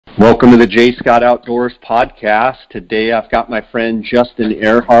Welcome to the J. Scott Outdoors podcast. Today I've got my friend Justin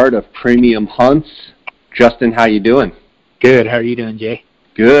Erhart of Premium Hunts. Justin, how you doing? Good. How are you doing, Jay?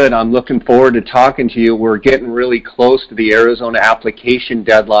 Good. I'm looking forward to talking to you. We're getting really close to the Arizona application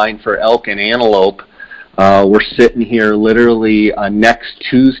deadline for elk and antelope. We're sitting here literally next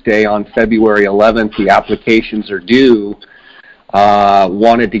Tuesday on February 11th. The applications are due.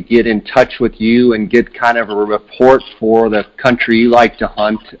 Wanted to get in touch with you and get kind of a report for the country you like to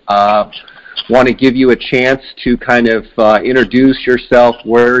hunt. Want to give you a chance to kind of introduce yourself,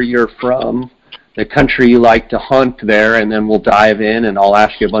 where you're from, the country you like to hunt there, and then we'll dive in and I'll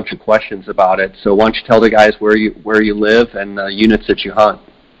ask you a bunch of questions about it. So why don't you tell the guys where you live and the units that you hunt.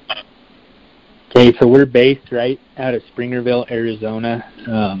 Okay, so we're based right out of Springerville, Arizona.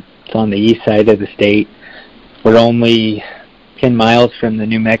 It's on the east side of the state. We're only 10 miles from the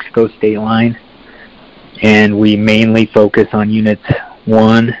New Mexico state line, and we mainly focus on units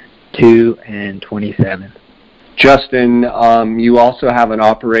 1, 2, and 27. Justin, you also have an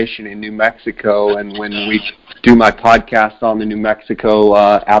operation in New Mexico, and when we do my podcast on the New Mexico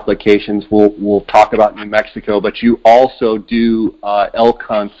applications, we'll talk about New Mexico, but you also do elk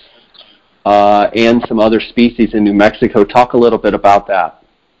hunts and some other species in New Mexico. Talk a little bit about that.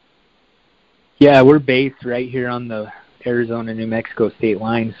 Yeah, we're based right here on the Arizona-New Mexico state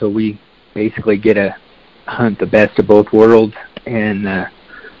line, so we basically get to hunt the best of both worlds, and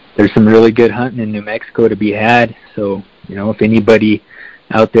there's some really good hunting in New Mexico to be had. So, if anybody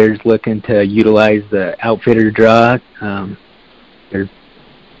out there is looking to utilize the outfitter draw,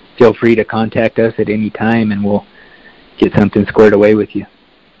 feel free to contact us at any time, and we'll get something squared away with you.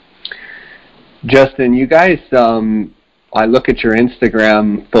 Justin, you guys, I look at your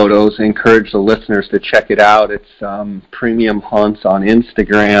Instagram photos, encourage the listeners to check it out. It's Premium Hunts on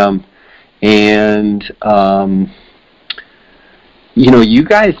Instagram, and you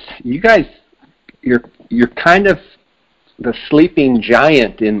guys, you're kind of the sleeping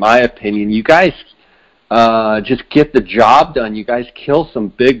giant, in my opinion. You guys just get the job done. You guys kill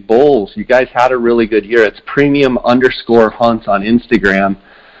some big bulls. You guys had a really good year. It's Premium_Hunts on Instagram.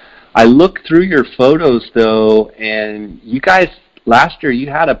 I looked through your photos, though, and you guys, last year, you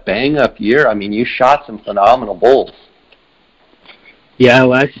had a bang-up year. I mean, you shot some phenomenal bulls. Yeah,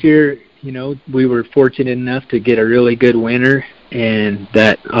 last year, we were fortunate enough to get a really good winter, and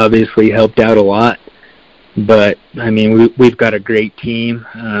that obviously helped out a lot. But, I mean, we've got a great team.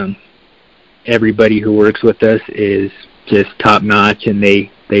 Everybody who works with us is just top-notch, and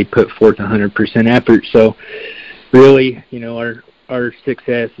they put forth 100% effort. So, really, our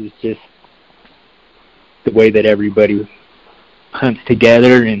success is just the way that everybody hunts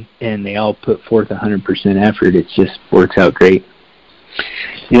together, and they all put forth 100% effort. It just works out great.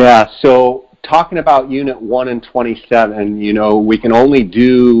 Yeah, so talking about Unit 1 and 27, we can only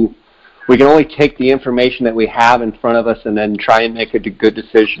take the information that we have in front of us and then try and make a good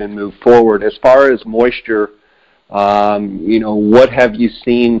decision and move forward. As far as moisture, what have you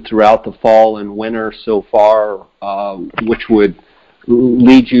seen throughout the fall and winter so far, which would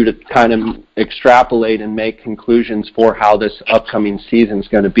lead you to kind of extrapolate and make conclusions for how this upcoming season is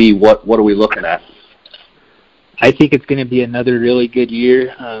going to be? What are we looking at? I think it's going to be another really good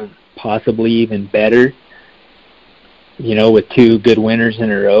year, possibly even better, with 2 good winters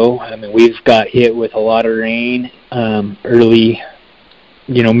in a row. I mean, we've got hit with a lot of rain early,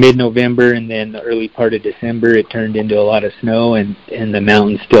 mid-November, and then the early part of December it turned into a lot of snow, and the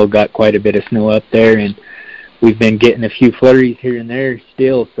mountains still got quite a bit of snow up there, and we've been getting a few flurries here and there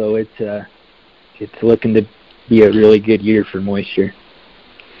still, so it's looking to be a really good year for moisture.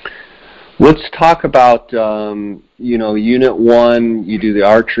 Let's talk about Unit 1. You do the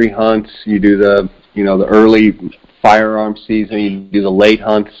archery hunts, you do the the early firearm season, you do the late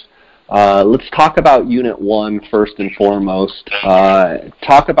hunts. Let's talk about Unit 1 first and foremost.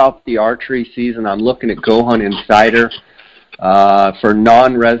 Talk about the archery season. I'm looking at Go Hunt Insider. For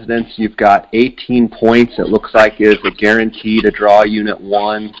non-residents, you've got 18 points. It looks like is a guarantee to draw Unit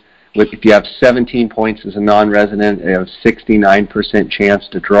 1. If you have 17 points as a non-resident, you have a 69% chance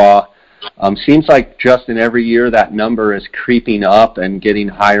to draw. Seems like just in every year that number is creeping up and getting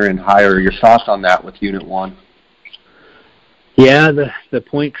higher and higher. Your thoughts on that with Unit 1? Yeah, the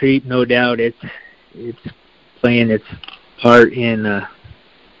point creep, no doubt. It's playing its part in a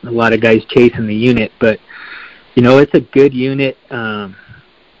lot of guys chasing the unit, but it's a good unit.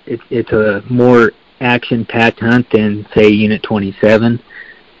 It's a more action-packed hunt than, say, Unit 27.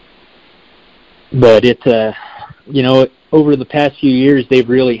 But it's over the past few years, they've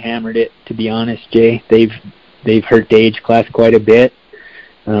really hammered it, to be honest, Jay. They've hurt the age class quite a bit.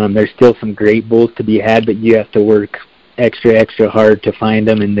 There's still some great bulls to be had, but you have to work extra hard to find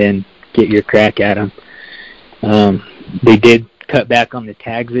them and then get your crack at them. They did cut back on the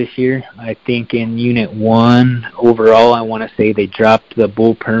tags this year. I think in Unit 1 overall, I want to say they dropped the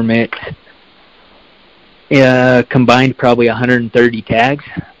bull permit combined probably 130 tags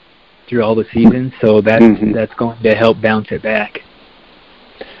through all the seasons, so that's going to help bounce it back.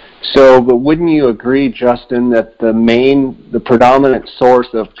 So, but wouldn't you agree, Justin, that the predominant source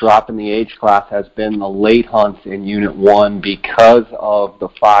of dropping the age class has been the late hunts in Unit 1 because of the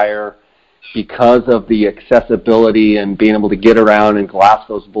fire, because of the accessibility and being able to get around and glass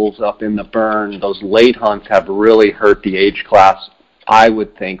those bulls up in the burn? Those late hunts have really hurt the age class, I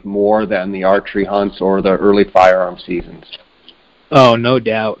would think, more than the archery hunts or the early firearm seasons. Oh, no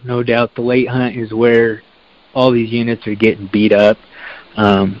doubt. The late hunt is where all these units are getting beat up.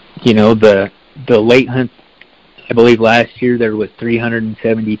 The late hunt, I believe last year there was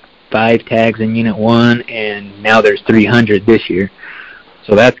 375 tags in Unit 1, and now there's 300 this year.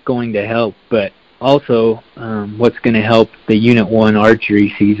 So that's going to help. But also, what's going to help the Unit 1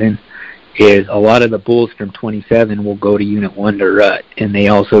 archery season is a lot of the bulls from 27 will go to Unit 1 to rut, and they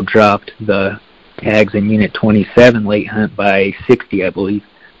also dropped the tags in Unit 27 late hunt by 60, I believe.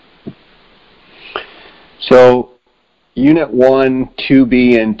 So Unit 1,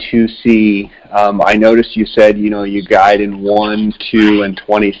 2B, and 2C, I noticed you said, you guide in 1, 2, and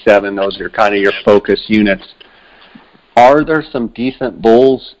 27. Those are kind of your focus units. Are there some decent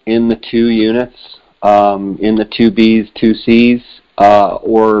bulls in the 2 units, in the 2Bs, 2Cs,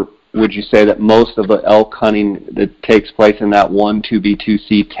 or would you say that most of the elk hunting that takes place in that 1, 2B,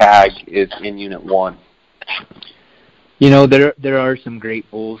 2C tag is in Unit 1? There are some great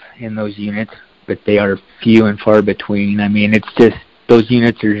bulls in those units, but they are few and far between. I mean, it's just those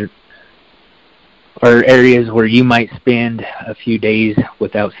units are areas where you might spend a few days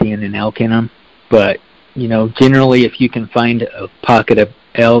without seeing an elk in them. But, generally if you can find a pocket of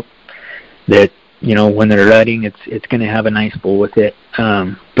elk that, when they're rutting, it's going to have a nice bull with it.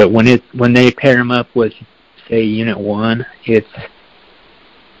 But when they pair them up with, say, Unit 1, it's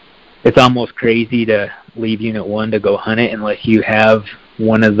almost crazy to leave Unit 1 to go hunt it unless you have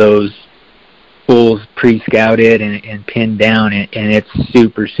one of those bulls pre-scouted and pinned down, and it's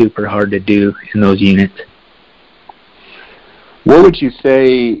super hard to do in those units. What would you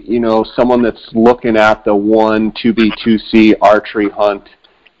say, someone that's looking at the 1, 2B, 2C archery hunt,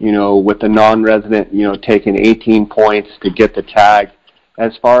 with the non-resident, taking 18 points to get the tag,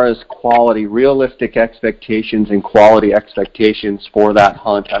 as far as quality, realistic expectations and quality expectations for that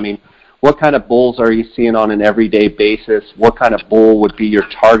hunt? I mean, what kind of bulls are you seeing on an everyday basis? What kind of bull would be your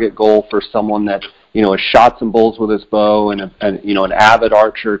target goal for someone that, has shot some bulls with his bow and an avid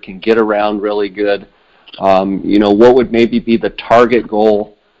archer, can get around really good? What would maybe be the target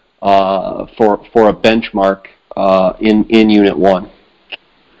goal for a benchmark in Unit 1?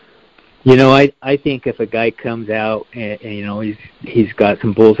 I think if a guy comes out and he's got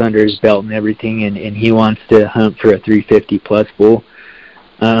some bulls under his belt and everything, and he wants to hunt for a 350 plus bull,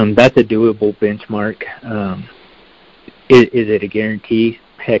 that's a doable benchmark. Is it a guarantee?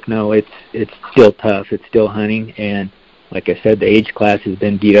 Heck no, it's still tough. It's still hunting, and like I said, the age class has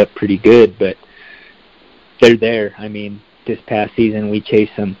been beat up pretty good, but they're there. I mean, this past season we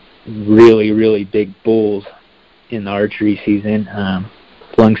chased some really big bulls in the archery season.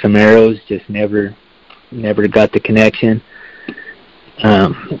 Flung some arrows, just never got the connection.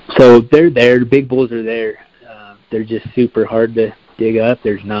 So they're there. The big bulls are there. They're just super hard to dig up.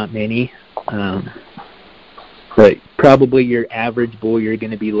 There's not many. But probably your average bull you're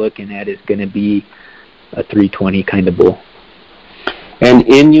going to be looking at is going to be a 320 kind of bull. And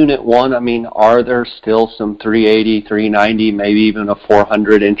in Unit 1, I mean, are there still some 380, 390, maybe even a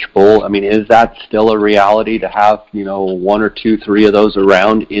 400-inch bull? I mean, is that still a reality to have, 1 or 2, 3 of those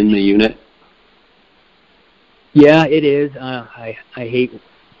around in the unit? Yeah, it is. I hate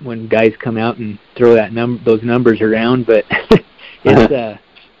when guys come out and throw those numbers around, but it's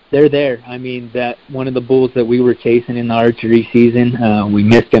they're there. I mean, that one of the bulls that we were chasing in the archery season, we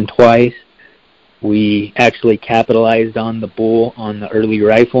missed him twice. We actually capitalized on the bull on the early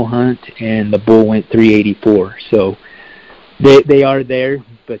rifle hunt, and the bull went 384. So they are there,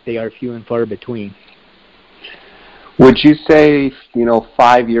 but they are few and far between. Would you say,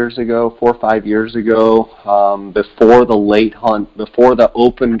 5 years ago, 4 or 5 years ago, before the late hunt, before the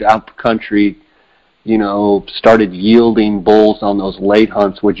opened up country, started yielding bulls on those late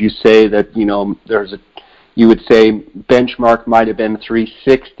hunts, would you say that, you would say benchmark might have been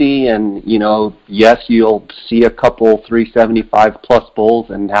 360, and yes, you'll see a couple 375 plus bulls,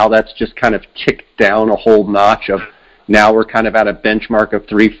 and now that's just kind of ticked down a whole notch of now we're kind of at a benchmark of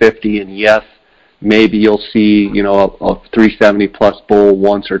 350, and yes, maybe you'll see, a 370 plus bull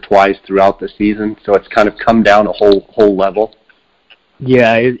once or twice throughout the season. So it's kind of come down a whole level.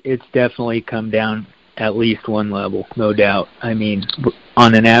 Yeah, it's definitely come down at least one level, no doubt. I mean,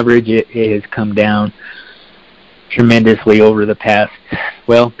 on an average, it has come down tremendously over the past,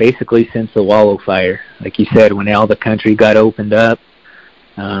 well, basically since the Wallow fire. Like you said, when all the country got opened up,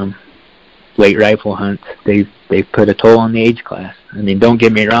 late rifle hunts, they've put a toll on the age class. I mean, don't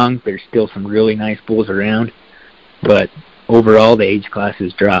get me wrong, there's still some really nice bulls around, but overall the age class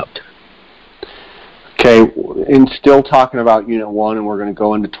has dropped. Okay, and still talking about Unit 1, and we're going to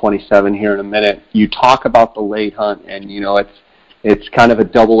go into 27 here in a minute. You talk about the late hunt, and it's kind of a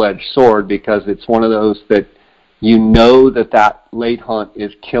double-edged sword, because it's one of those that that late hunt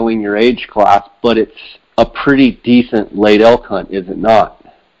is killing your age class, but it's a pretty decent late elk hunt, is it not?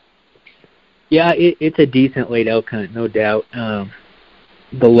 Yeah, it's a decent late elk hunt, no doubt.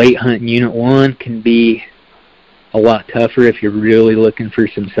 The late hunt in Unit 1 can be a lot tougher if you're really looking for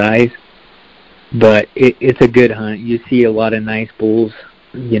some size, but it's a good hunt. You see a lot of nice bulls,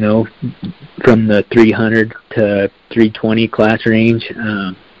 from the 300 to 320 class range.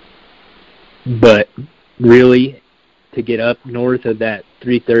 But really, to get up north of that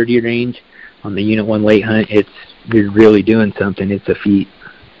 330 range on the Unit 1 late hunt, you're really doing something. It's a feat.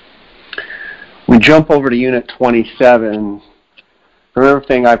 We jump over to Unit 27. Another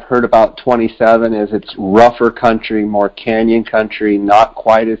thing I've heard about 27 is it's rougher country, more canyon country, not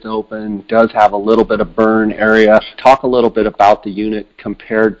quite as open, does have a little bit of burn area. Talk a little bit about the unit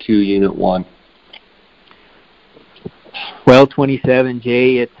compared to Unit 1. Well, 27,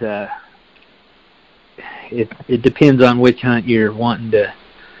 Jay, it depends on which hunt you're wanting to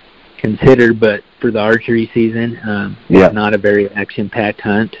consider, but for the archery season, it's not a very action-packed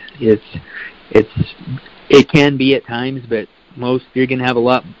hunt. It can be at times, but you're going to have a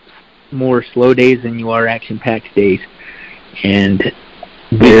lot more slow days than you are action-packed days. And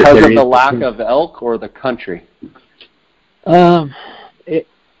because of the lack of elk or the country? It's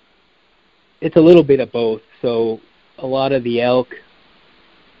a little bit of both. So a lot of the elk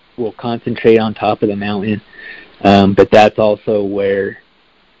will concentrate on top of the mountain, but that's also where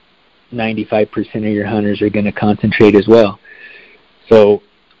 95% of your hunters are going to concentrate as well. So,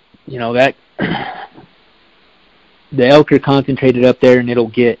 that the elk are concentrated up there, and it'll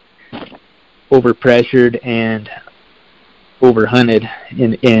get overpressured and overhunted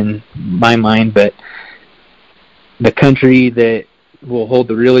in my mind. But the country that will hold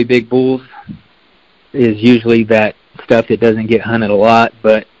the really big bulls is usually that stuff that doesn't get hunted a lot,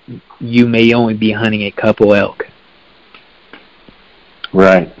 but you may only be hunting a couple elk.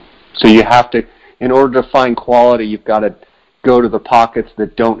 Right. So you have to, in order to find quality, you've got to go to the pockets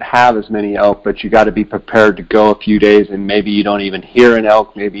that don't have as many elk, but you got to be prepared to go a few days, and maybe you don't even hear an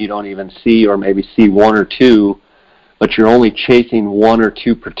elk, maybe you don't even see, or maybe see one or two, but you're only chasing one or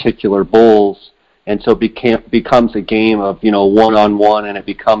two particular bulls, and so it becomes a game of, one-on-one, and it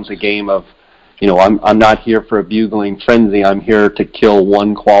becomes a game of, I'm not here for a bugling frenzy, I'm here to kill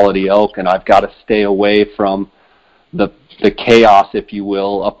one quality elk, and I've got to stay away from the chaos, if you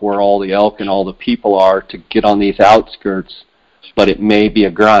will, up where all the elk and all the people are, to get on these outskirts. But it may be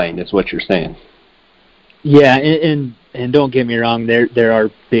a grind, is what you're saying. Yeah, and don't get me wrong, there are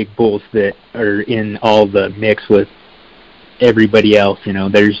big bulls that are in all the mix with everybody else.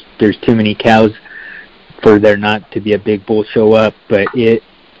 There's too many cows for there not to be a big bull show up, but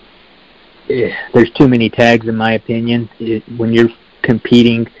there's too many tags, in my opinion. When you're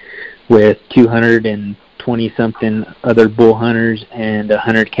competing with 220-something other bull hunters and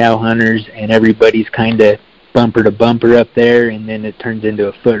 100 cow hunters, and everybody's kind of bumper to bumper up there, and then it turns into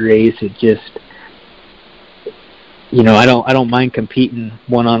a foot race. It just, I don't mind competing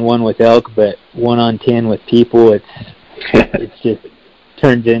one-on-one with elk, but 1-on-10 with people, it's just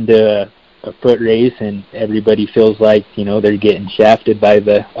turns into a foot race, and everybody feels like they're getting shafted by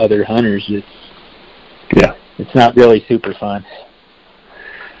the other hunters. It's not really super fun.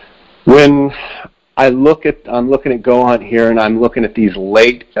 When I'm looking at Go Hunt here, and I'm looking at these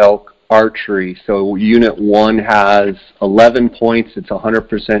late elk archery. So Unit 1 has 11 points. It's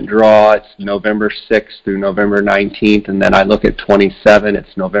 100% draw. It's November 6th through November 19th. And then I look at 27.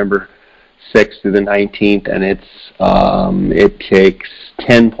 It's November 6th through the 19th, and it takes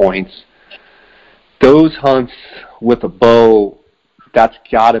 10 points. Those hunts with a bow, that's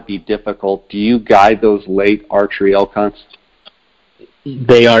got to be difficult. Do you guide those late archery elk hunts?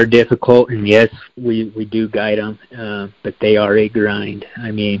 They are difficult, and yes, we do guide them, but they are a grind. I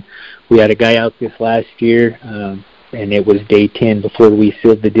mean, we had a guy out this last year, and it was day 10 before we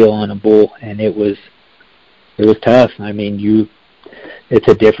sealed the deal on a bull, and it was tough. I mean, it's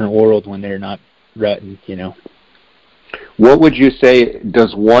a different world when they're not rutting, What would you say,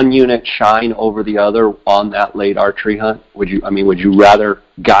 does one unit shine over the other on that late archery hunt? Would you rather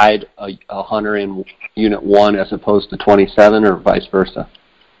guide a hunter in unit 1 as opposed to 27, or vice versa?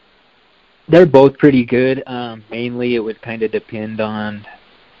 They're both pretty good. Mainly it would kind of depend on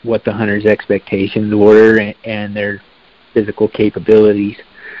what the hunter's expectations were and their physical capabilities.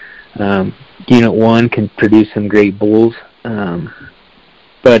 Unit 1 can produce some great bulls,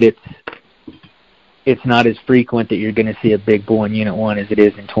 but it's not as frequent that you're going to see a big bull in Unit 1 as it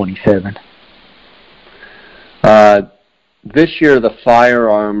is in 27. This year, the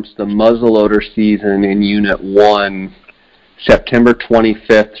firearms, the muzzleloader season in Unit 1, September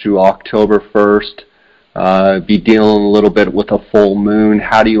 25th through October 1st, be dealing a little bit with a full moon.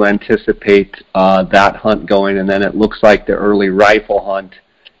 How do you anticipate that hunt going? And then it looks like the early rifle hunt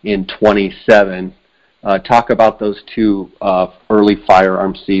in 27. Talk about those two early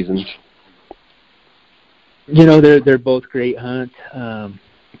firearm seasons. They're both great hunts,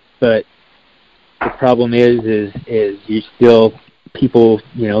 but the problem is you still, people,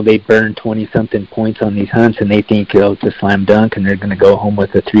 they burn 20-something points on these hunts, and they think it's a slam dunk, and they're going to go home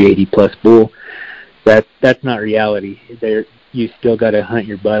with a 380-plus bull. That's not reality. You still got to hunt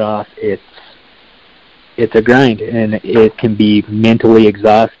your butt off. It's a grind, and it can be mentally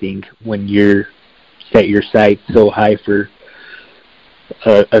exhausting when you're set your sights so high for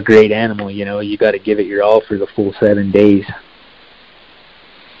a great animal. You got to give it your all for the full 7 days.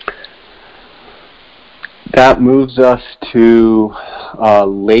 That moves us to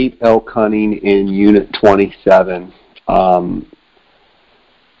late elk hunting in Unit 27.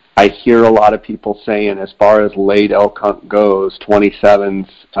 I hear a lot of people saying, as far as late elk hunt goes, 27's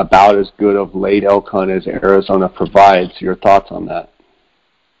about as good of late elk hunt as Arizona provides. Your thoughts on that?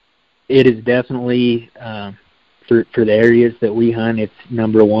 It is definitely, for the areas that we hunt, it's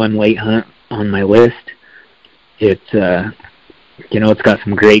number one late hunt on my list. It's it's got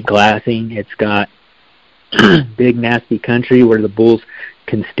some great glassing. It's got big nasty country where the bulls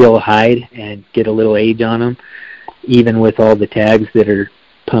can still hide and get a little age on them, even with all the tags that are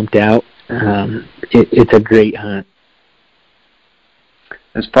pumped out. It's a great hunt.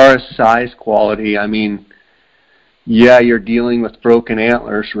 As far as size quality, yeah, you're dealing with broken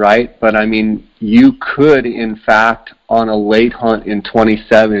antlers, right? But you could, in fact, on a late hunt in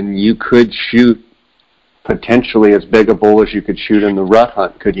 27, you could shoot potentially as big a bull as you could shoot in the rut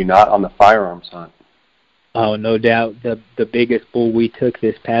hunt, could you not, on the firearms hunt? Oh, no doubt. The biggest bull we took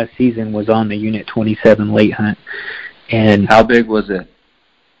this past season was on the Unit 27 late hunt. And how big was it?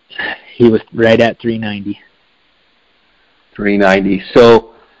 He was right at 390. 390.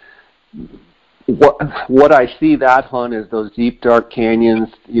 So what I see that hunt is those deep, dark canyons.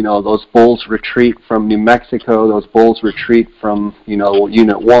 Those bulls retreat from New Mexico. Those bulls retreat from,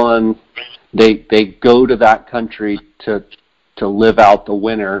 Unit 1. They go to that country to live out the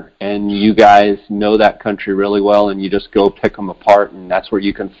winter, and you guys know that country really well, and you just go pick them apart, and that's where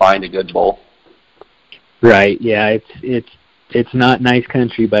you can find a good bull. Right. Yeah. It's not nice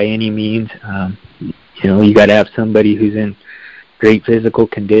country by any means. You got to have somebody who's in great physical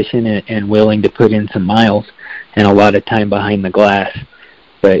condition and willing to put in some miles and a lot of time behind the glass.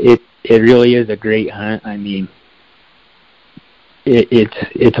 But it really is a great hunt.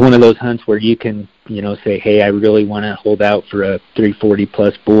 It's one of those hunts where you can, say, hey, I really want to hold out for a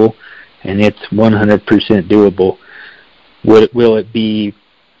 340-plus bull, and it's 100% doable. Will it be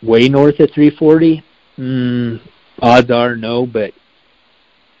way north of 340? Odds are no, but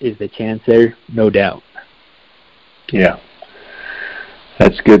is the chance there? No doubt. Yeah.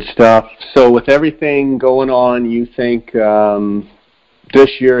 That's good stuff. So with everything going on, you think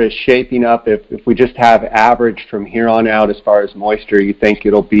this year is shaping up, if we just have average from here on out as far as moisture, you think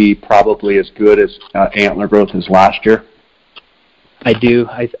it'll be probably as good as antler growth as last year? I do.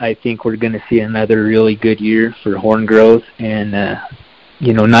 I think we're going to see another really good year for horn growth. And,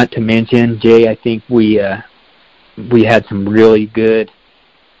 not to mention, Jay, I think we had some really good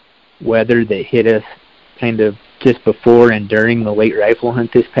weather that hit us kind of just before and during the late rifle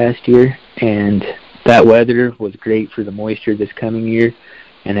hunt this past year. And that weather was great for the moisture this coming year,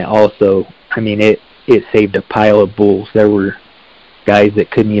 and it also, it saved a pile of bulls. There were guys that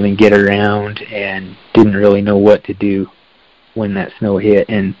couldn't even get around and didn't really know what to do when that snow hit,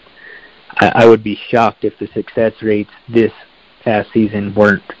 and I would be shocked if the success rates this past season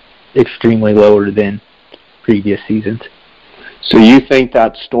weren't extremely lower than previous seasons. So you think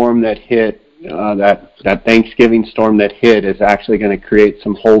that storm that hit, that Thanksgiving storm that hit, is actually going to create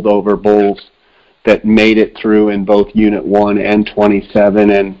some holdover bulls that made it through in both Unit 1 and 27,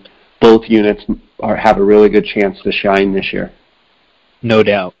 and both units have a really good chance to shine this year? No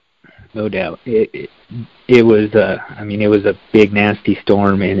doubt. no doubt. It was it was a big nasty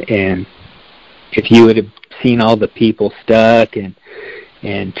storm, and if you would have seen all the people stuck and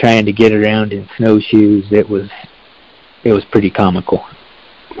trying to get around in snowshoes, it was pretty comical.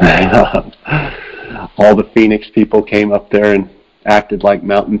 All the Phoenix people came up there and acted like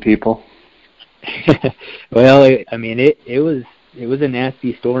mountain people. Well, it was a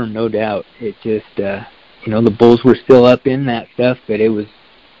nasty storm, no doubt. It just the bulls were still up in that stuff, but it was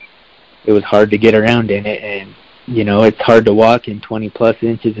hard to get around in it, and it's hard to walk in 20+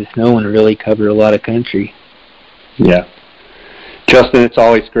 inches of snow and really cover a lot of country. Yeah. Justin, it's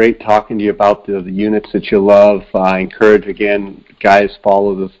always great talking to you about the units that you love. I encourage, again, guys,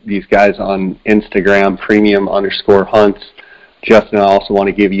 follow these guys on Instagram, premium_hunts. Justin, I also want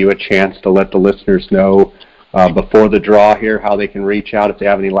to give you a chance to let the listeners know before the draw here how they can reach out if they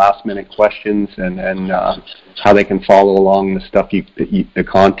have any last-minute questions, and how they can follow along the stuff, the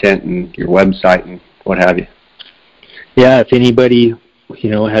content and your website and what have you. Yeah, if anybody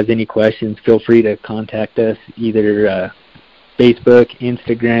has any questions, feel free to contact us, either Facebook,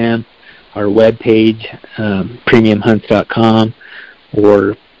 Instagram, our webpage, premiumhunts.com,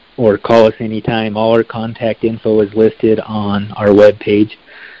 or call us anytime. All our contact info is listed on our webpage,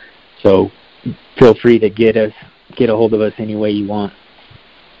 so feel free to get a hold of us any way you want.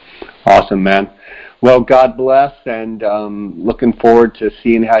 Awesome, man. Well, God bless, and looking forward to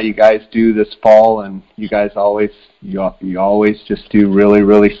seeing how you guys do this fall. And you guys always just do really,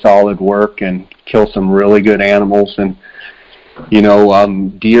 really solid work and kill some really good animals. And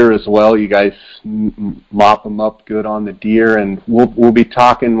deer as well. You guys mop them up good on the deer, and we'll be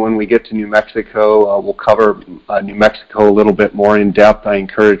talking when we get to New Mexico. We'll cover New Mexico a little bit more in depth. I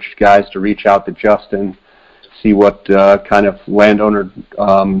encourage guys to reach out to Justin, see what kind of landowner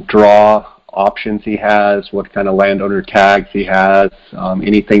draw options he has, what kind of landowner tags he has,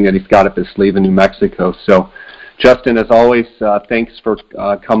 anything that he's got up his sleeve in New Mexico. So, Justin, as always, thanks for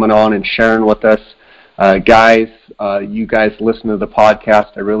coming on and sharing with us. Guys, you guys listen to the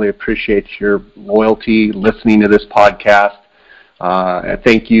podcast. I really appreciate your loyalty listening to this podcast. I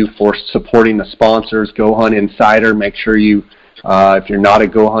thank you for supporting the sponsors, Go Hunt Insider. Make sure you, if you're not a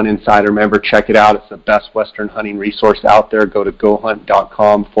Go Hunt Insider member, check it out. It's the best Western hunting resource out there. Go to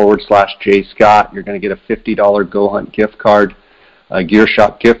gohunt.com/JScott. You're going to get a $50 Go Hunt gift card, a Gear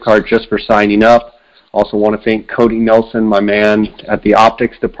Shop gift card just for signing up. Also want to thank Cody Nelson, my man at the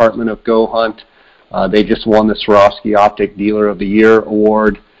optics department of Go Hunt. They just won the Swarovski Optic Dealer of the Year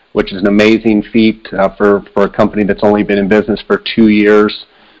award, which is an amazing feat for a company that's only been in business for 2 years.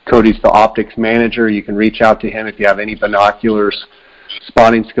 Cody's the optics manager. You can reach out to him if you have any binoculars,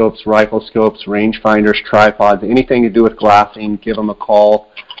 spotting scopes, rifle scopes, rangefinders, tripods, anything to do with glassing. Give him a call.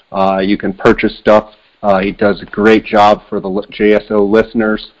 You can purchase stuff. He does a great job for the JSO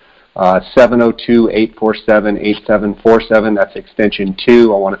listeners. 702-847-8747. That's extension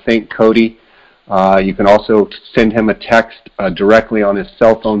 2. I want to thank Cody. You can also send him a text directly on his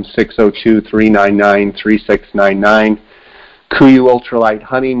cell phone, 602-399-3699. Kuiu Ultralight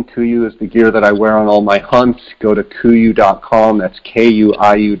Hunting. Kuiu is the gear that I wear on all my hunts. Go to kuiu.com. That's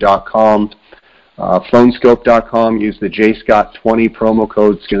KUIU.com. Phonescope.com. Use the JScott20 promo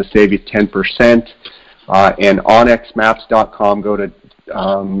code. It's going to save you 10%. And onxmaps.com. Go to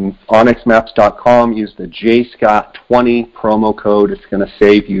onxmaps.com. Use the JScott20 promo code. It's going to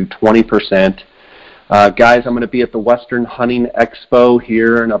save you 20%. Guys, I'm going to be at the Western Hunting Expo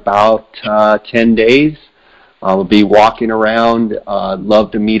here in about 10 days. I'll be walking around.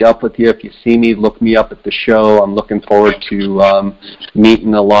 Love to meet up with you. If you see me, look me up at the show. I'm looking forward to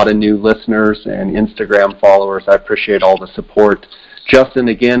meeting a lot of new listeners and Instagram followers. I appreciate all the support. Justin,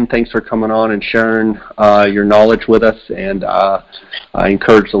 again, thanks for coming on and sharing your knowledge with us, and I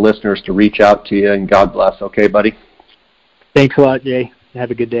encourage the listeners to reach out to you, and God bless. Okay, buddy? Thanks a lot, Jay.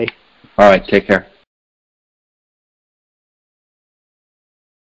 Have a good day. All right, take care.